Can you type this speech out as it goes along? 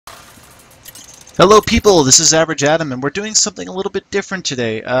Hello people, this is Average Adam, and we're doing something a little bit different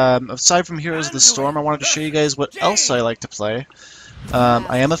today. Aside from Heroes of the Storm, I wanted to show you guys what else I like to play.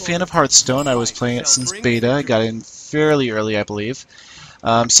 I am a fan of Hearthstone. I was playing it since beta. I got in fairly early, I believe.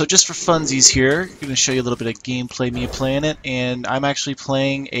 So just for funsies here, I'm going to show you a little bit of gameplay, me playing it, and I'm actually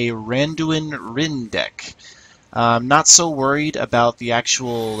playing a Randuin Wrynn deck. Not so worried about the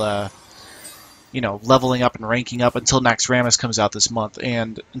actual leveling up and ranking up until Naxxramas comes out this month.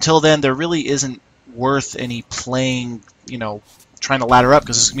 And until then, there really isn't worth any playing, trying to ladder up,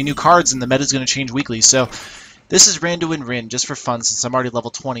 because there's going to be new cards and the meta's going to change weekly. So this is Randuin Wrynn, just for fun, since I'm already level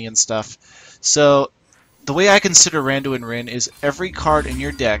 20 and stuff. So the way I consider Randuin Wrynn is every card in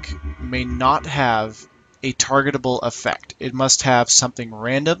your deck may not have a targetable effect. It must have something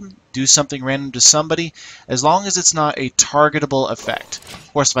random, do something random to somebody, as long as it's not a targetable effect.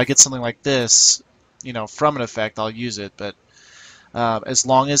 Of course, if I get something like this, from an effect, I'll use it, but as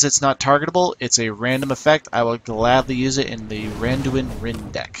long as it's not targetable, it's a random effect, I will gladly use it in the Randuin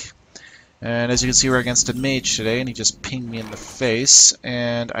Wrynn deck. And as you can see, we're against a mage today, and he just pinged me in the face,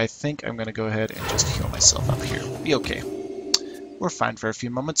 and I think I'm going to go ahead and just heal myself up here. We'll be okay. We're fine for a few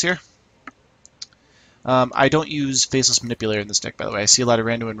moments here. I don't use Faceless Manipulator in this deck, by the way. I see a lot of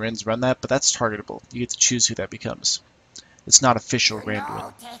Randuin Wrynns run that, but that's targetable. You get to choose who that becomes. It's not official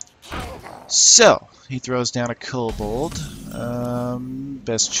Randuin. So, he throws down a Kobold.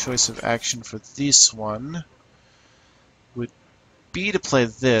 Best choice of action for this one would be to play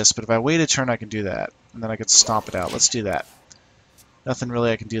this, but if I wait a turn, I can do that. And then I can stomp it out. Let's do that. Nothing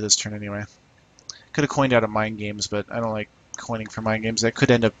really I can do this turn anyway. Could have coined out of Mind Games, but I don't like coining for Mind Games. That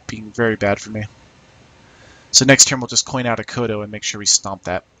could end up being very bad for me. So next turn we'll just coin out a Kodo and make sure we stomp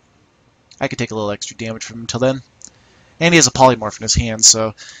that. I could take a little extra damage from him until then. And he has a Polymorph in his hand, so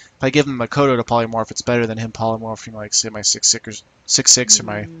if I give him a Kodo to Polymorph, it's better than him Polymorphing, like, say, my 6/6 or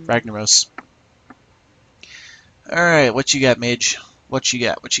my Ragnaros. Alright, what you got, Mage? What you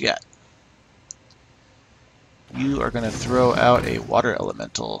got? What you got? You are going to throw out a Water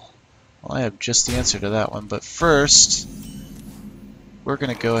Elemental. Well, I have just the answer to that one, but first, we're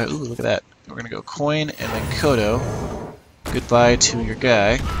going to go ahead. Ooh, look at that. We're going to go Coin and then Kodo. Goodbye to your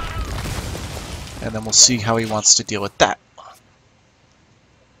guy. And then we'll see how he wants to deal with that.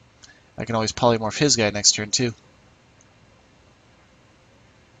 I can always Polymorph his guy next turn, too.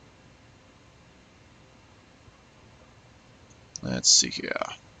 Let's see here.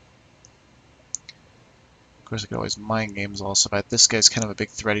 Of course, I could always Mind Games also, but this guy's kind of a big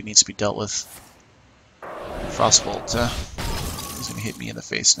threat. He needs to be dealt with. Frostbolt, he's going to hit me in the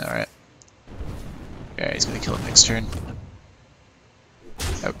face now, right? Yeah, he's going to kill him next turn.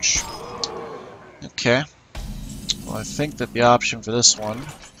 Ouch. Okay. Well, I think that the option for this one...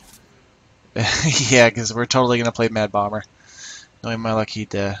 yeah, because we're totally going to play Mad Bomber. Knowing my luck,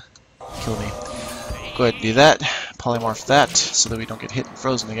 he'd kill me. Go ahead and do that. Polymorph that, so that we don't get hit and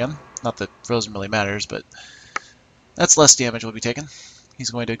frozen again. Not that frozen really matters, but that's less damage we'll be taking.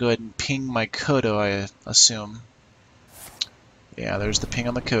 He's going to go ahead and ping my Kodo, I assume. Yeah, there's the ping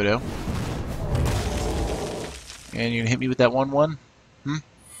on the Kodo. And you're going to hit me with that 1/1?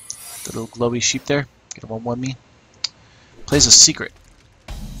 The little glowy sheep there? Get a 1/1 me? Plays a secret.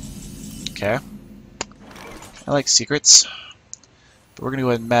 Okay. I like secrets. But we're going to go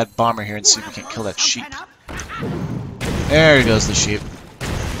ahead and Mad Bomber here and see if we can't kill that sheep. There goes the sheep.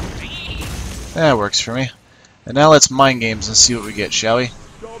 That works for me. And now let's Mind Games and see what we get, shall we?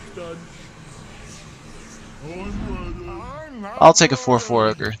 I'll take a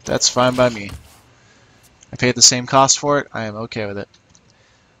 4/4 Ogre. That's fine by me. I paid the same cost for it. I am okay with it.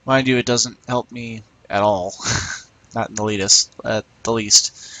 Mind you, it doesn't help me at all. Not in the least.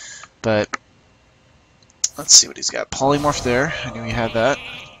 But let's see what he's got. Polymorph there. I knew he had that.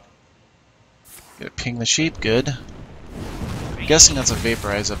 Gonna ping the sheep. Good. I'm guessing that's a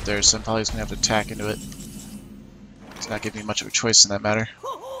Vaporize up there, so I'm probably just gonna have to attack into it. It's not giving me much of a choice in that matter.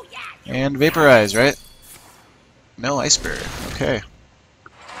 And Vaporize, right? No Ice Bear. Okay.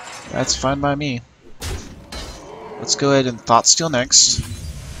 That's fine by me. Let's go ahead and Thought Steal next.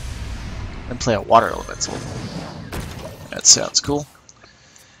 And play a Water Elemental. That sounds cool.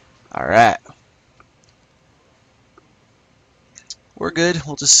 Alright. We're good.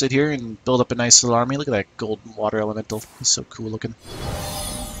 We'll just sit here and build up a nice little army. Look at that golden Water Elemental. He's so cool looking.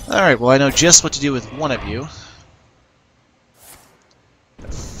 Alright, well I know just what to do with one of you.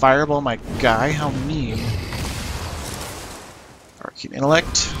 Fireball my guy? How mean. Arcane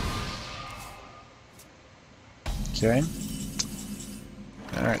Intellect. Okay.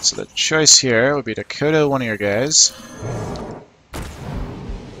 Alright, so the choice here would be to Kodo one of your guys.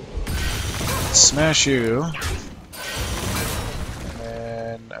 Smash you.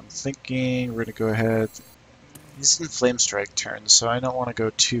 And then I'm thinking we're going to go ahead. He's in Flame Strike turn, so I don't want to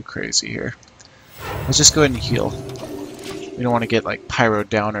go too crazy here. Let's just go ahead and heal. We don't want to get like Pyro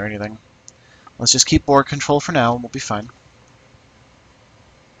down or anything. Let's just keep board control for now and we'll be fine.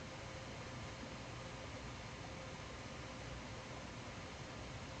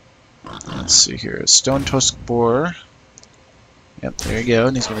 Let's see here. Stone Tusk Boar. Yep, there you go.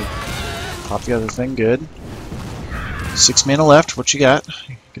 And he's going to pop the other thing. Good. 6 mana left. What you got?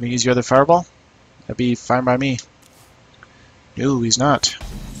 Gonna use your other Fireball? That'd be fine by me. No, he's not.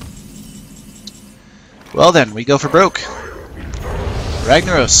 Well then, we go for broke.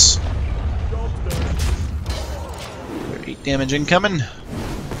 Ragnaros. 8 damage incoming.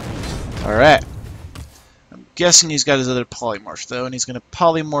 Alright. I'm guessing he's got his other polymorph though, and he's gonna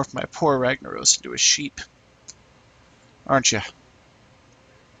polymorph my poor Ragnaros into a sheep. Aren't ya?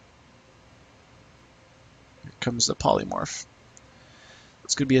 Here comes the polymorph.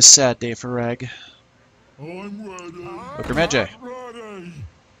 It's gonna be a sad day for Rag. I'm ready. Booker Magi. Ready.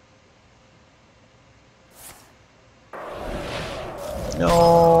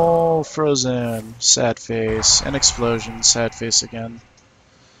 No, frozen. Sad face. An explosion. Sad face again.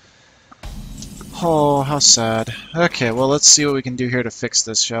 Oh, how sad. Okay, well, let's see what we can do here to fix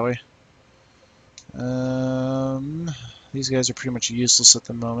this, shall we? These guys are pretty much useless at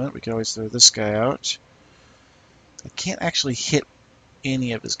the moment. We can always throw this guy out. I can't actually hit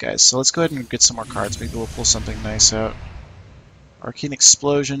any of his guys, so let's go ahead and get some more cards. Maybe we'll pull something nice out. Arcane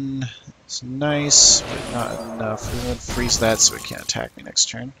Explosion is nice, but not enough. We're going to freeze that so it can't attack me next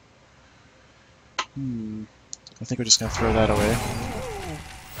turn. I think we're just going to throw that away.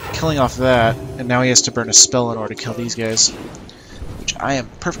 Killing off that, and now he has to burn a spell in order to kill these guys, which I am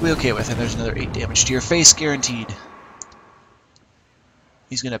perfectly okay with, and there's another 8 damage to your face, guaranteed.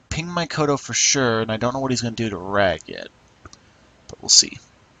 He's going to ping my Kodo for sure, and I don't know what he's going to do to Rag yet. But we'll see.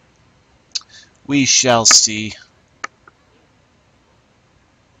 We shall see.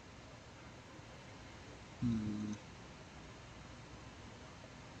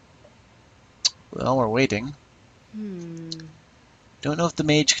 Well, we're waiting. Don't know if the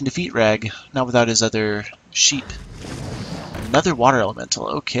mage can defeat Rag, not without his other sheep. Another water elemental,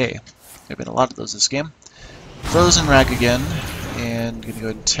 okay. There have been a lot of those this game. Frozen Rag again, and gonna go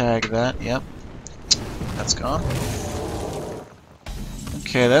ahead and tag that, yep. That's gone.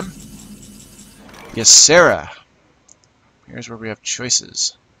 Okay then. Ysera. Here's where we have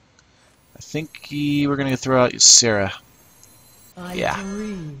choices. I think we're gonna throw out Ysera. Yeah.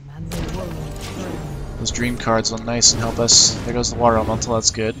 Those dream cards will nice and help us. There goes the water elemental, that's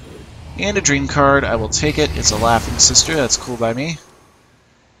good. And a dream card, I will take it. It's a Laughing Sister, that's cool by me.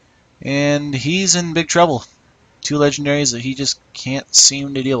 And he's in big trouble. 2 legendaries that he just can't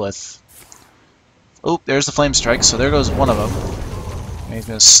seem to deal with. Oh, there's the Flame Strike, so there goes one of them. And he's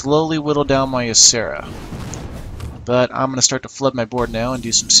going to slowly whittle down my Ysera. But I'm going to start to flood my board now and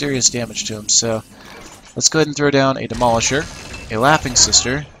do some serious damage to him. So let's go ahead and throw down a Demolisher, a Laughing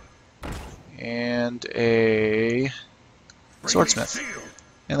Sister, and a Swordsmith.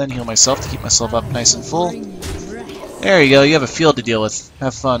 And then heal myself to keep myself up nice and full. There you go, you have a field to deal with.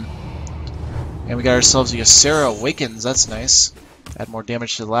 Have fun. And we got ourselves a Ysera Awakens, that's nice. Add more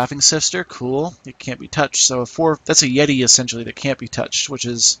damage to the Laughing Sister, cool. It can't be touched, so that's a Yeti essentially that can't be touched, which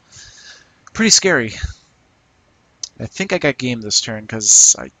is pretty scary. I think I got game this turn,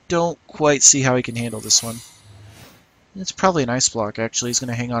 because I don't quite see how he can handle this one. It's probably an Ice Block, actually. He's going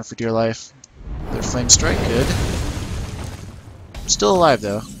to hang on for dear life. Their Flame Strike, good. Still alive,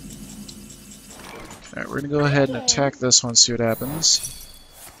 though. Alright, we're going to go ahead and attack this one, see what happens.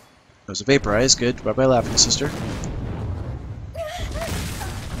 There's a Vaporize, good. Bye-bye, Laughing Sister.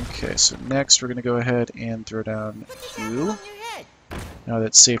 Okay, so next we're going to go ahead and throw down you. Now that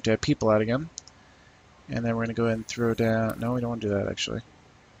it's safe to have people out again. And then we're going to go ahead and throw down... No, we don't want to do that, actually.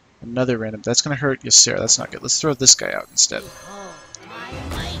 Another random... That's going to hurt Ysera. That's not good. Let's throw this guy out instead.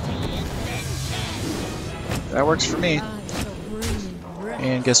 That works for me.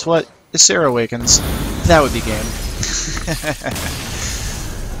 And guess what? Ysera Awakens. That would be game.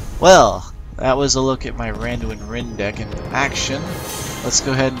 Well, that was a look at my Randuin Wrynn deck in action. Let's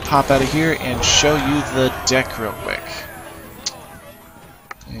go ahead and pop out of here and show you the deck real quick.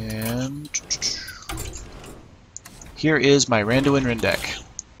 And here is my Randuin Wrynn deck.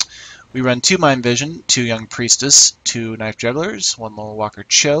 We run 2 Mind Vision, 2 Young Priestess, 2 Knife Jugglers, 1 Lone Walker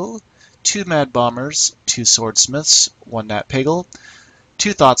Cho, 2 Mad Bombers, 2 Swordsmiths, 1 Nat Pagel,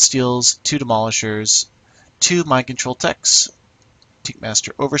 2 Thought Steals, 2 Demolishers, 2 Mind Control Techs,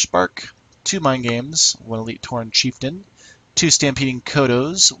 Tinkmaster Overspark, 2 Mind Games, 1 Elite Tauren Chieftain, 2 Stampeding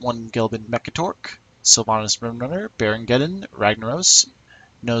Kodos, 1 Gelbin Mechatork, Sylvanas Rimrunner, Baron Geddon, Ragnaros,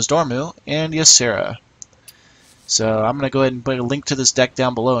 Nosdormu, and Ysera. So I'm going to go ahead and put a link to this deck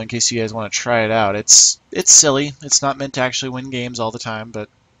down below in case you guys want to try it out. It's silly. It's not meant to actually win games all the time, but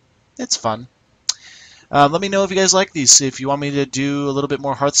it's fun. Let me know if you guys like these. If you want me to do a little bit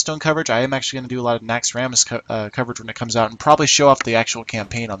more Hearthstone coverage, I am actually going to do a lot of Naxxramas coverage when it comes out and probably show off the actual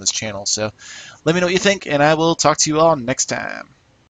campaign on this channel. So let me know what you think, and I will talk to you all next time.